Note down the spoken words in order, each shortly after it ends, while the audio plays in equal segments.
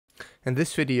In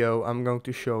this video, I'm going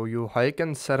to show you how you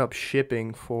can set up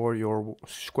shipping for your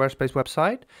Squarespace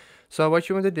website. So what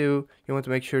you want to do, you want to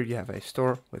make sure you have a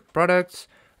store with products,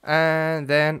 and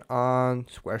then on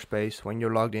Squarespace, when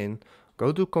you're logged in,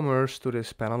 go to commerce to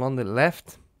this panel on the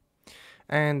left,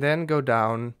 and then go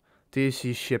down till you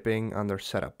see shipping under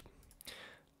setup.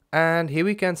 And here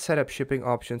we can set up shipping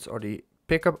options or the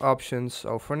pickup options.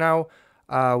 So for now,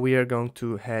 we are going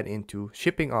to head into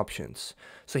shipping options.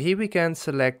 So here we can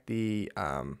select the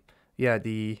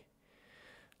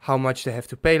how much they have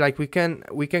to pay. Like we can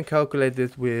calculate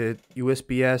it with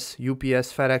USPS,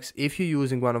 UPS, FedEx. If you're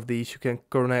using one of these, you can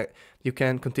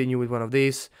continue with one of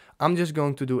these. I'm just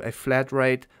going to do a flat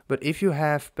rate, but if you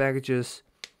have packages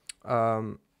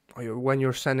when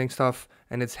you're sending stuff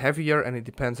and it's heavier and it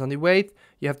depends on the weight,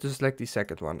 you have to select the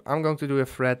second one. I'm going to do a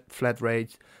flat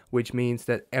rate, which means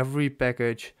that every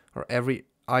package or every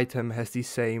item has the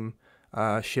same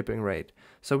shipping rate.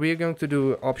 So we are going to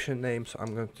do option name. So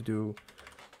I'm going to do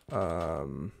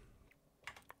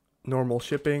normal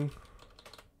shipping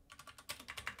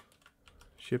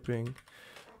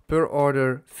per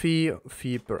order, fee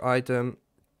per item,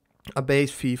 a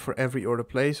base fee for every order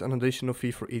placed, an additional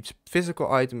fee for each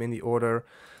physical item in the order.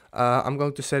 I'm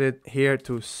going to set it here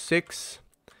to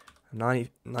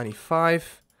 $6.95,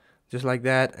 just like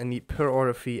that. And the per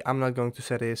order fee, I'm not going to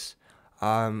set this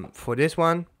for this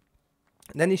one.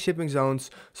 Then the shipping zones.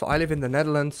 So I live in the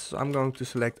Netherlands, so I'm going to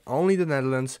select only the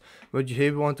Netherlands, but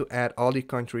you want to add all the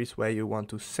countries where you want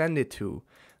to send it to.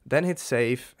 Then hit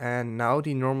save, and now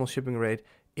the normal shipping rate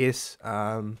is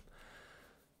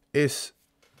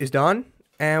done.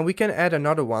 And we can add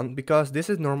another one because this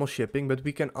is normal shipping, but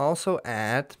we can also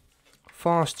add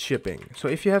fast shipping. So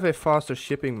if you have a faster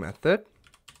shipping method,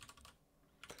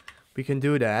 we can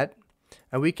do that,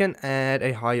 and we can add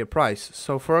a higher price.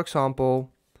 So for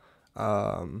example,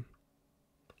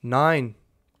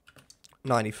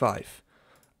 $9.95,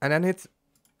 and then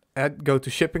go to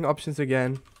shipping options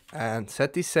again and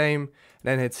set the same,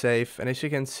 then hit save. And as you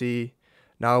can see,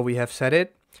 now we have set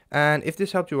it. And if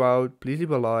this helped you out, please leave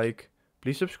a like,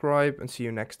 please subscribe, and see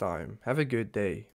you next time. Have a good day.